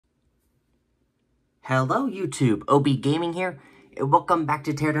Hello YouTube, OB Gaming here, and welcome back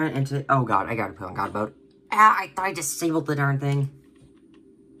to Teardown, and today, oh god, I gotta put on God mode. I thought I disabled the darn thing.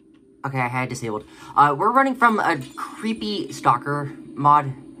 Okay, I had disabled. We're running from a creepy stalker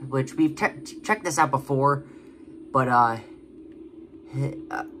mod, which we've checked this out before, but, I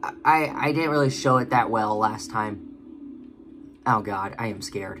didn't really show it that well last time. Oh god, I am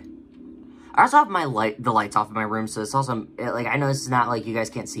scared. I also have the lights off in my room, so it's also, like, I know this is not, like, you guys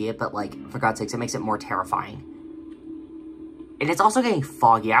can't see it, but, like, for God's sakes, it makes it more terrifying. And it's also getting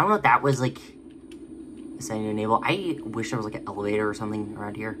foggy. I don't know if that was, like, setting to enable. I wish there was, like, an elevator or something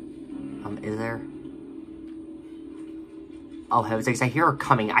around here. Is there? Oh, heaven's sakes, I hear her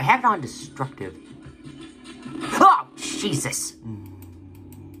coming. I have it on destructive. Oh, Jesus!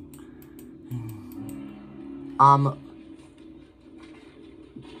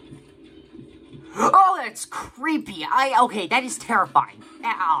 Oh, that's creepy. Okay, that is terrifying.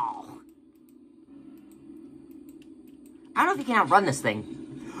 Ow. I don't know if you can outrun this thing.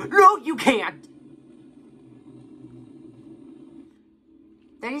 No, you can't.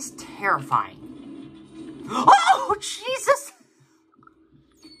 That is terrifying. Oh, Jesus.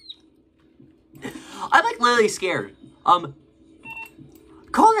 I'm, like, literally scared. Call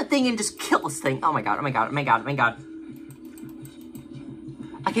that thing and just kill this thing. Oh my god, oh my god, oh my god, oh my god.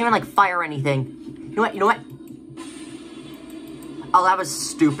 I can't even, like, fire anything. You know what? You know what? Oh, that was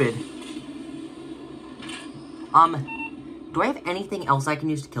stupid. Do I have anything else I can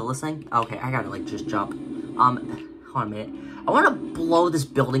use to kill this thing? Okay, I gotta, like, just jump. Hold on a minute. I want to blow this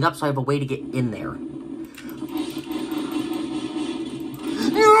building up so I have a way to get in there.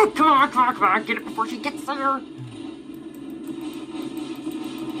 Come on, come on, come on. Get it before she gets there.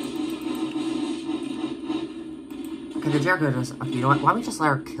 Okay, the Jericho does. Okay, you know what? Why don't we just let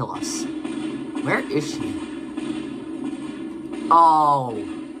her kill us? Where is she? Oh.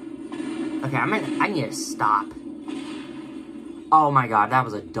 Okay, I need to stop. Oh my god, that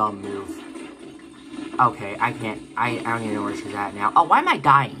was a dumb move. Okay, I don't even know where she's at now. Oh, why am I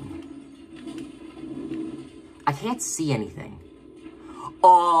dying? I can't see anything.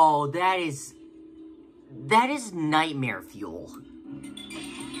 Oh, that is nightmare fuel.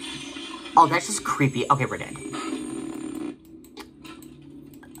 Oh, that's just creepy. Okay, we're dead.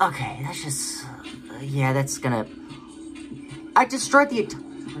 Okay, that's just... yeah, that's gonna... I destroyed the...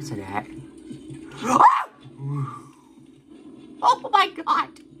 where's it at? Ah! Oh my god!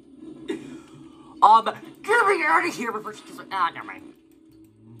 Get me out of here before she gets... ah, never mind.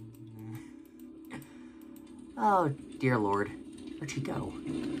 Oh, dear lord. Where'd she go?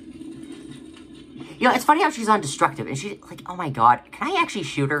 You know, it's funny how she's on destructive, and she's like, oh my god, can I actually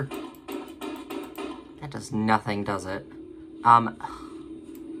shoot her? That does nothing, does it?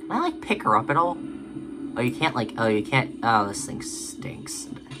 Can I, like, pick her up at all? Oh, you can't, like, oh, you can't, oh, this thing stinks.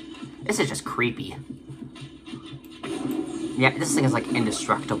 This is just creepy. Yeah, this thing is, like,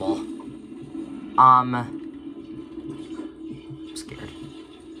 indestructible. I'm scared.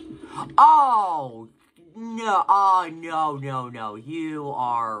 Oh! No, oh, no. You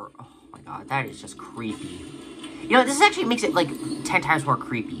are, oh my god, that is just creepy. You know, this actually makes it, like, 10 times more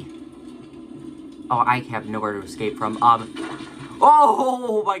creepy. Oh, I have nowhere to escape from.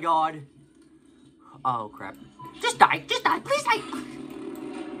 Oh my god. Oh crap. Just die, please die.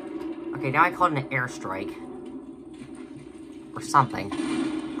 Okay, now I call it an airstrike. Or something.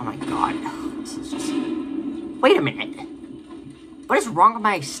 Oh my god. This is just... wait a minute. What is wrong with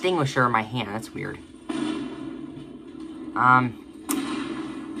my extinguisher in my hand? That's weird. I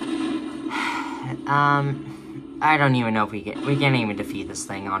don't even know if we can't even defeat this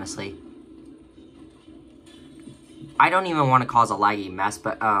thing, honestly. I don't even want to cause a laggy mess,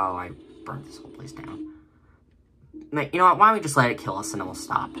 but, oh, I burnt this whole place down. You know what, why don't we just let it kill us and then we'll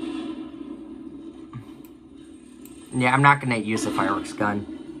stop. Yeah, I'm not gonna use the fireworks gun.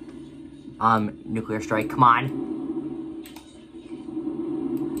 Nuclear strike, come on.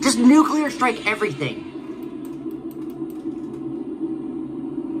 Just nuclear strike everything.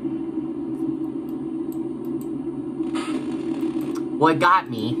 Well, it got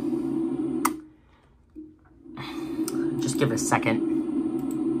me. Just give it a second.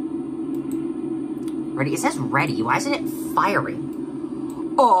 Ready? It says ready. Why isn't it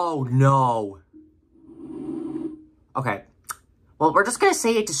firing? Oh, no. Okay. Well, we're just gonna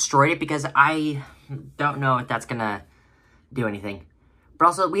say it destroyed it because I don't know if that's gonna do anything. But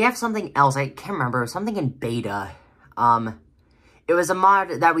also, we have something else. I can't remember. Something in beta. It was a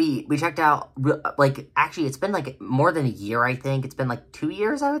mod that we checked out. Like, actually, it's been, like, more than a year, I think. It's been, like, 2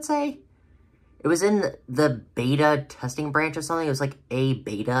 years, I would say. It was in the beta testing branch or something. It was, like, a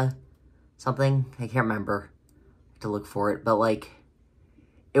beta something. I can't remember. I have to look for it. But, like,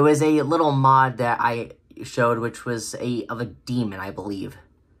 It was a little mod that I showed, which was of a demon, I believe.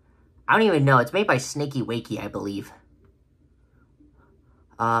 I don't even know. It's made by Snaky Wakey, I believe.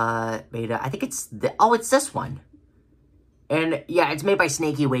 Beta. I think it's it's this one. And yeah, it's made by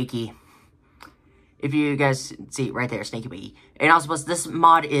Snaky Wakey. If you guys see right there, Snaky Wakey. And also, this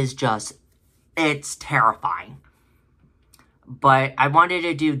mod is just, it's terrifying. But I wanted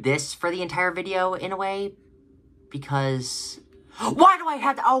to do this for the entire video in a way, because why do I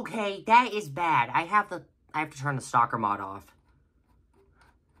have to? Okay, that is bad. I have to turn the stalker mod off.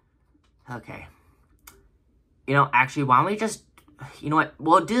 Okay. You know, actually, why don't we just, you know what?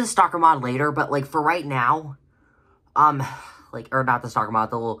 We'll do the stalker mod later, but like for right now, or not the stalker mod,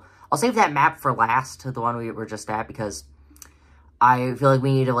 I'll save that map for last, the one we were just at, because I feel like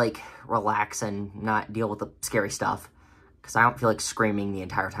we need to like relax and not deal with the scary stuff, because I don't feel like screaming the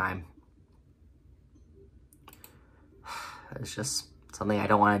entire time. It's just something I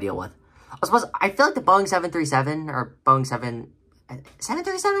don't want to deal with. I feel like the Boeing 737 or Boeing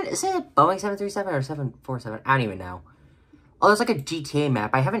 737? Is it Boeing 737 or 747? I don't even know. Oh, there's like a GTA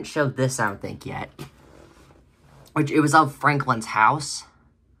map. I haven't showed this, I don't think, yet. Which, it was of Franklin's house.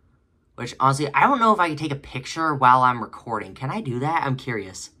 Which, honestly, I don't know if I can take a picture while I'm recording. Can I do that? I'm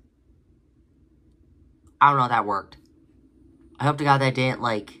curious. I don't know if that worked. I hope to God that didn't,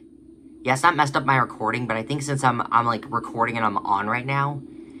 like... Yeah, it's not messed up my recording, but I think since I'm like, recording and I'm on right now,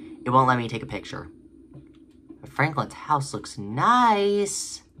 it won't let me take a picture. But Franklin's house looks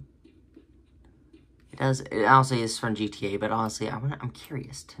nice. It does. It honestly is from GTA, but honestly, I'm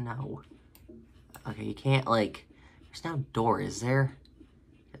curious to know. Okay, you can't, like... There's no door, is there?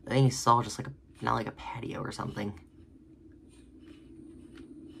 I think it's all just like not like a patio or something.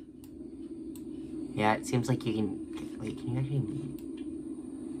 Yeah, it seems like you can... Wait, can you actually...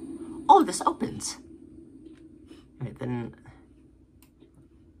 Oh, this opens. Wait, then...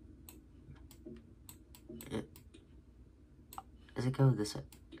 Does it go this way?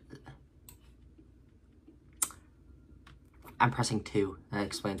 I'm pressing 2. That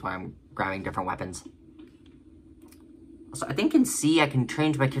explains why I'm grabbing different weapons. So I think in C I can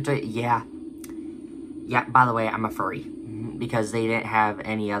change my character. Yeah. Yeah, by the way, I'm a furry. Because they didn't have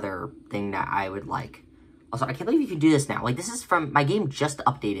any other thing that I would like. Also, I can't believe you can do this now. Like, this is from... My game just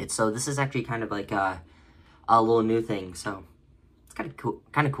updated, so this is actually kind of like a little new thing. So, it's kind of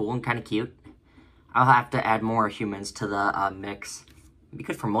cool and kind of cute. I'll have to add more humans to the mix. It'd be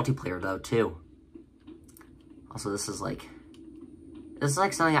good for multiplayer, though, too. Also, this is like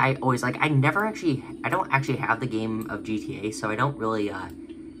something I always like. I don't actually have the game of GTA, so I don't really,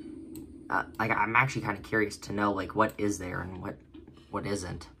 like, I'm actually kind of curious to know, like, what is there and what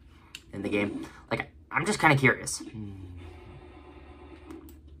isn't in the game. Like, I'm just kind of curious.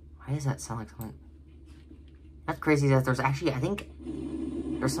 Why does that sound like something? That's crazy that there's actually, I think,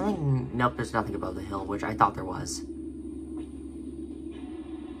 there's something, nope, there's nothing above the hill, which I thought there was.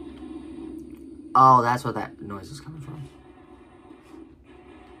 Oh, that's what that noise was coming from.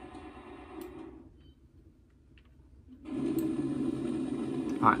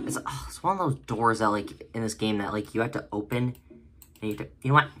 Alright, it's one of those doors that, like, in this game that, like, you have to open, and you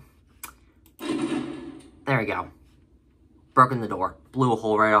know what? There we go. Broken the door. Blew a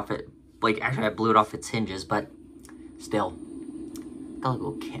hole right off it. Like, actually, I blew it off its hinges, but still. Got a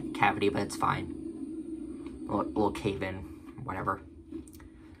little cavity, but it's fine. A little cave-in, whatever.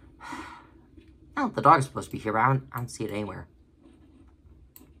 Oh, the dog's supposed to be here, but I don't see it anywhere.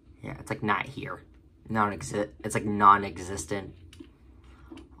 Yeah, it's, like, not here. It's, like, non-existent.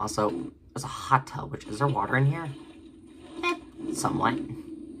 Also, there's a hot tub, which... Is there water in here? Somewhat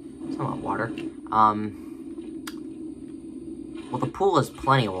water. Well, the pool has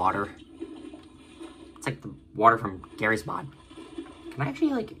plenty of water. It's like the water from Gary's mod. Can I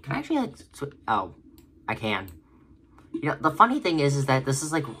actually, like, oh, I can. You know, the funny thing is that this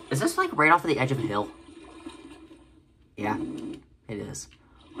is, like, is this, like, right off of the edge of a hill? Yeah, it is.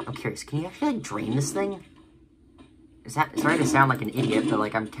 I'm curious, can you actually, like, drain this thing? Sorry to sound like an idiot, but,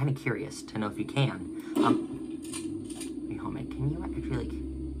 like, I'm kind of curious to know if you can. Wait, hold on, can you actually, like,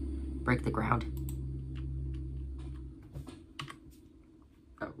 break the ground?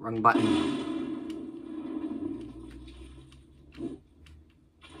 Oh, wrong button.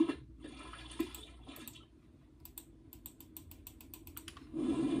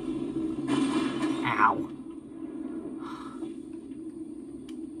 Ow.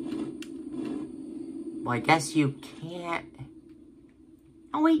 Well, I guess you can't...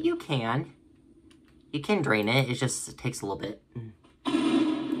 Oh, wait, you can. You can drain it. It just takes a little bit.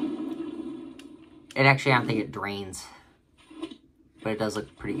 It actually, I don't think it drains. But it does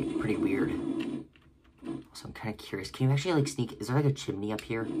look pretty weird. So I'm kind of curious. Can you actually, like, sneak... Is there, like, a chimney up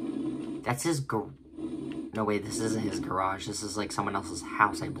here? That's his No, wait, this isn't his garage. This is, like, someone else's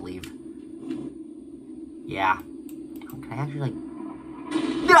house, I believe. Yeah. Can I actually, like...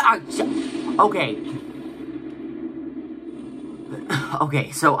 Okay.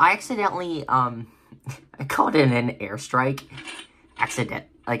 Okay, so I accidentally, I called in an airstrike. I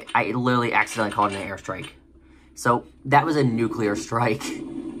literally accidentally called in an airstrike. So, that was a nuclear strike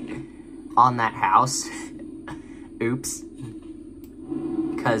on that house. Oops.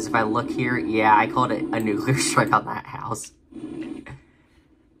 Because if I look here, yeah, I called it a nuclear strike on that house.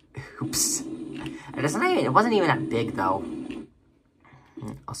 Oops. It wasn't even that big, though.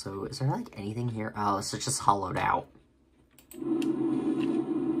 Also, is there, like, anything here? Oh, it's just hollowed out.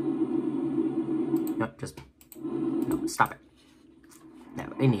 No, no, stop it. No,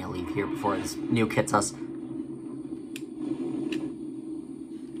 we need to leave here before this nuke hits us.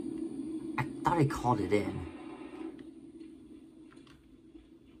 I thought I called it in.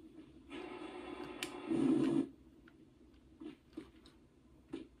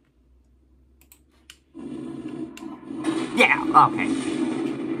 Yeah, okay.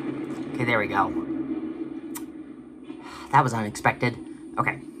 Okay, there we go. That was unexpected.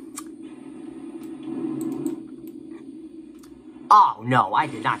 Okay. Oh, no, I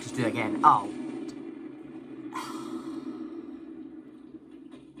did not just do it again. Oh.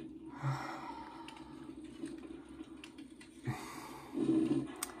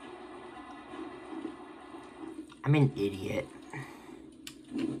 I'm an idiot.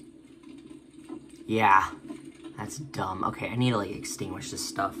 Yeah. That's dumb. Okay, I need to, like, extinguish this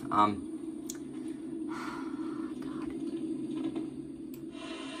stuff. God.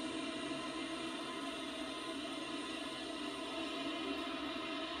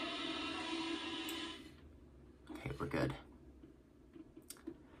 Okay, we're good.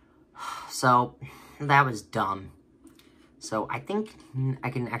 So, that was dumb. So, I think I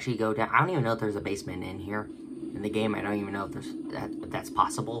can actually go down. I don't even know if there's a basement in here. In the game, I don't even know if that's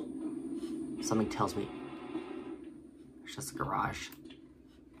possible. Something tells me. It's just a garage.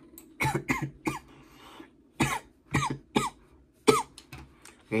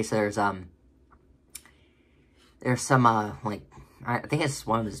 Okay, so there's some, like, I think it's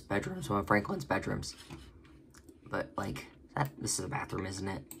one of his bedrooms, one of Franklin's bedrooms. But, like, this is a bathroom, isn't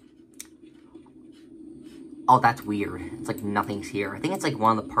it? Oh, that's weird. It's like nothing's here. I think it's like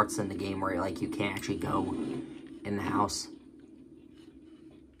one of the parts in the game where, like, you can't actually go in the house.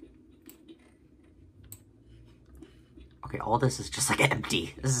 Okay, all this is just, like,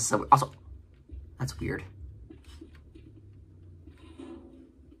 empty. This is so... Also, that's weird.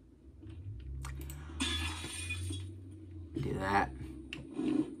 Do that.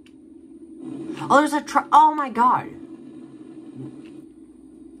 Oh, there's a truck. Oh, my God.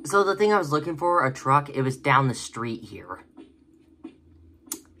 So, the thing I was looking for, a truck, it was down the street here.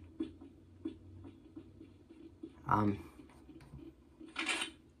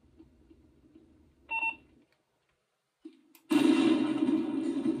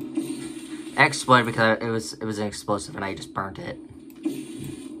 It exploded because it was an explosive and I just burnt it.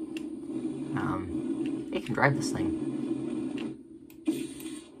 You can drive this thing.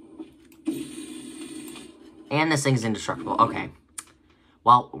 And this thing's indestructible. Okay.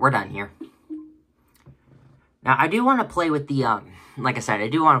 Well, we're done here. Now, I do want to play with the, like I said, I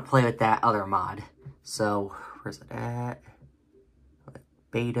do want to play with that other mod. So, where's it at?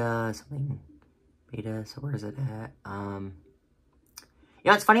 Beta, something. Beta, so where's it at? You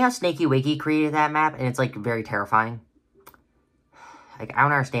know, it's funny how Snakey Wakey created that map, and it's, like, very terrifying. Like, I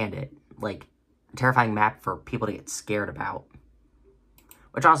don't understand it. Like, a terrifying map for people to get scared about.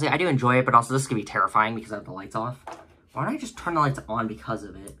 Which, honestly, I do enjoy it, but also this is going to be terrifying because I have the lights off. Why don't I just turn the lights on because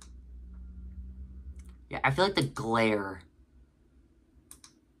of it? Yeah, I feel like the glare...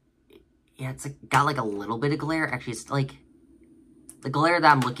 Yeah, it's like, got, like, a little bit of glare. Actually, it's, like... The glare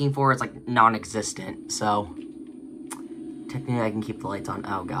that I'm looking for is, like, non-existent, so... Technically, I can keep the lights on.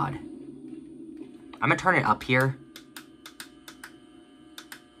 Oh, God. I'm gonna turn it up here.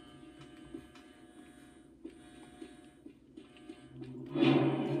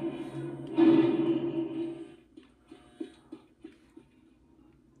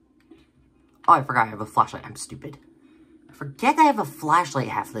 Oh, I forgot I have a flashlight. I'm stupid. I forget I have a flashlight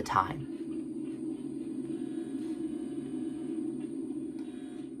half the time.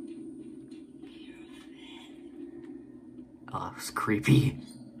 Oh, it's creepy.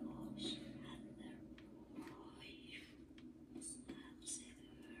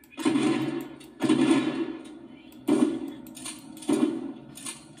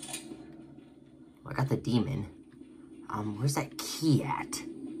 I got the demon. Where's that key at?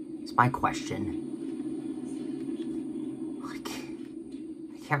 It's my question.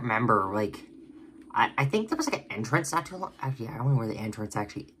 can't remember, like, I think there was, like, an entrance not too long. Actually, I don't know where the entrance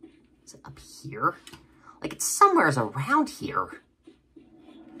actually is. It up here? Like, it's somewhere around here.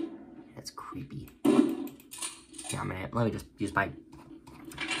 That's creepy. Yeah, let me just use my...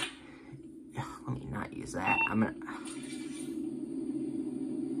 Let me not use that. I'm gonna...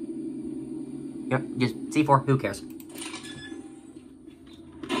 Yep, just C4, who cares?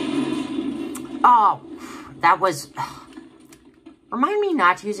 Oh, that was... Remind me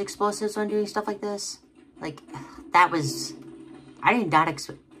not to use explosives when doing stuff like this. Like, that was... I did not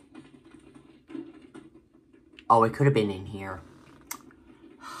expect... Oh, it could have been in here.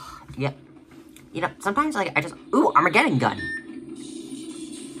 Yep. You know, sometimes, like, I just... Ooh, Armageddon gun.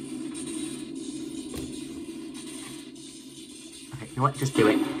 Okay, you know what? Just do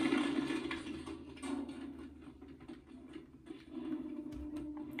it.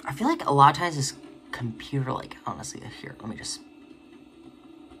 I feel like a lot of times this computer, like, honestly, here, let me just...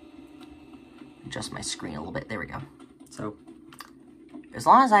 adjust my screen a little bit. There we go. So, as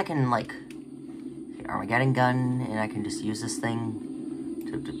long as I can, like... Armageddon gun, and I can just use this thing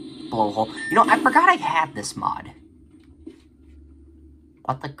to blow a hole. You know, I forgot I had this mod.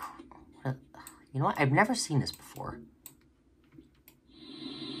 What the... You know what? I've never seen this before.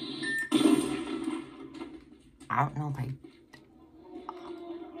 I don't know if I...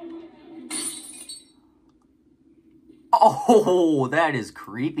 Oh, that is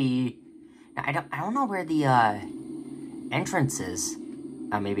creepy. Now, I don't know where the entrance is.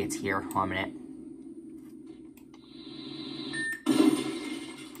 Maybe it's here. Hold on a minute.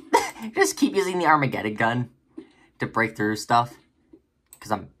 Just keep using the Armageddon gun to break through stuff.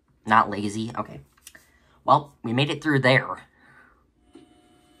 Because I'm not lazy. Okay. Well, we made it through there.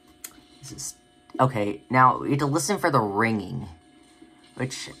 This is... Okay, now we have to listen for the ringing.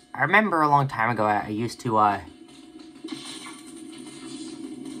 Which, I remember a long time ago, I used to, I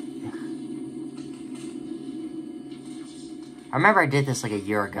remember I did this like a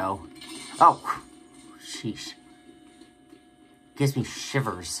year ago. Oh, sheesh. Gives me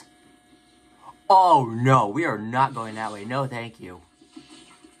shivers. Oh no, we are not going that way. No, thank you.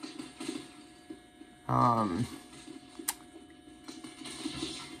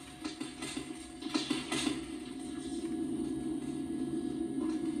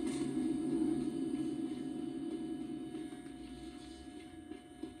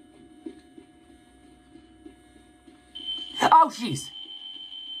 Oh, jeez.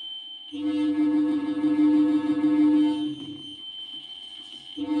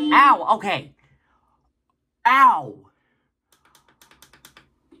 Ow, okay. Ow.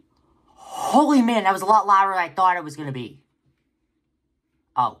 Holy man, that was a lot louder than I thought it was going to be.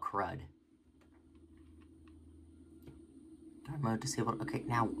 Oh, crud. Dark mode disabled. Okay,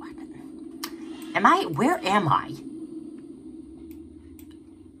 now what? Where am I?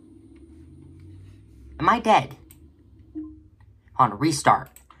 Am I dead? Hold on, restart.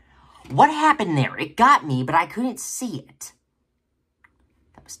 What happened there? It got me, but I couldn't see it.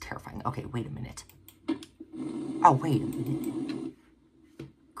 That was terrifying. Okay, wait a minute. Oh, wait a minute.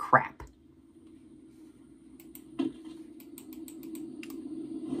 Crap.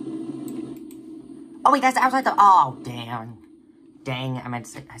 Oh, wait, that's outside the... Oh, damn. Dang,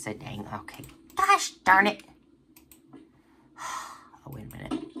 I said dang. Okay. Gosh darn it. Oh, wait a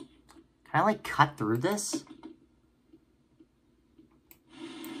minute. Can I, like, cut through this?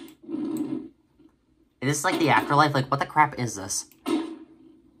 Is this like the afterlife? Like, what the crap is this?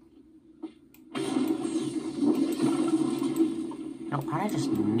 No, why don't I just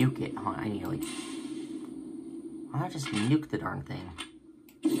nuke it? Hold on, I need to, like... Why don't I just nuke the darn thing?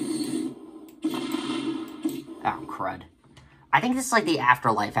 Oh, crud. I think this is like the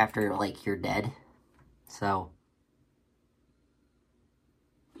afterlife after, like, you're dead. So...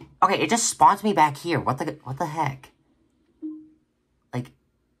 Okay, it just spawns me back here. What the heck? Like...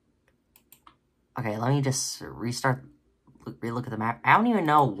 Okay, let me just restart, relook at the map. I don't even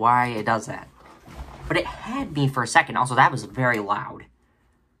know why it does that. But it had me for a second. Also, that was very loud.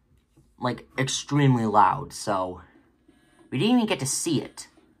 Like, extremely loud. So, we didn't even get to see it.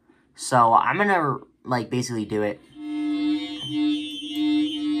 So, I'm gonna, like, basically do it.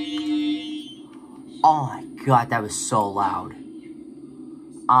 Oh my god, that was so loud.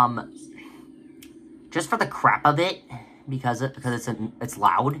 Just for the crap of it, because it's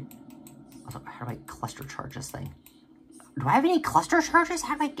loud. Also, how do I cluster charge this thing? Do I have any cluster charges?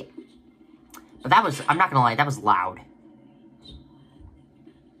 How do I get... But that was, I'm not gonna lie, that was loud.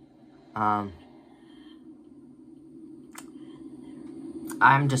 I'm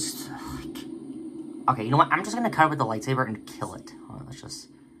just... Like, okay, you know what? I'm just gonna cut it with the lightsaber and kill it. Hold on, let's just...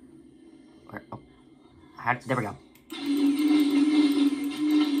 Oh, there we go.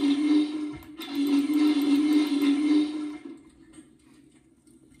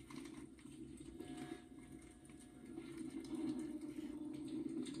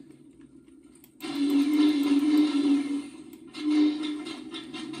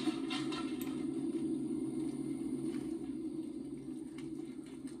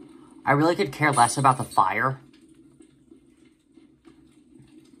 I really could care less about the fire.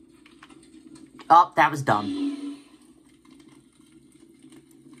 Oh, that was dumb.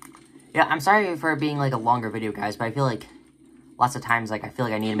 Yeah, I'm sorry for it being, like, a longer video, guys, but I feel like lots of times, like, I feel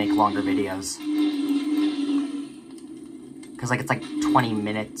like I need to make longer videos. Because, like, it's, like, 20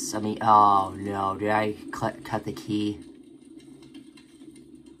 minutes of me. Oh, no. Did I cut the key?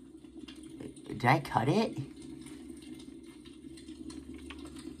 Did I cut it?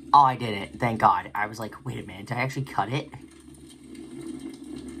 Oh, I didn't. Thank God. I was like, wait a minute. Did I actually cut it?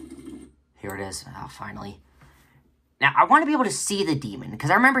 Here it is. Oh, finally. Now, I want to be able to see the demon. Because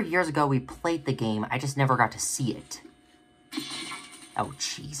I remember years ago we played the game. I just never got to see it. Oh,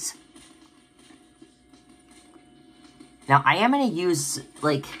 jeez. Now, I am going to use,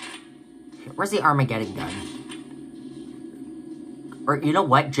 like... Where's the Armageddon gun? Or, you know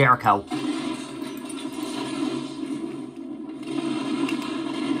what? Jericho.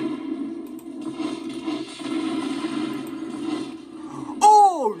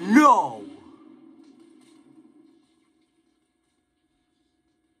 Oh, no!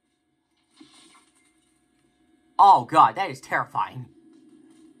 Oh, God, that is terrifying.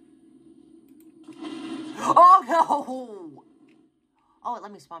 Oh, no! Oh,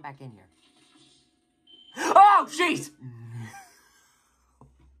 let me spawn back in here. Oh, jeez!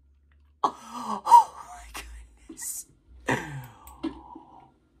 Oh, my goodness.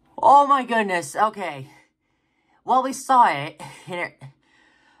 Oh, my goodness. Okay. Well, we saw it.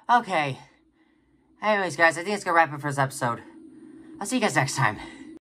 Okay. Anyways, guys, I think it's gonna wrap it for this episode. I'll see you guys next time.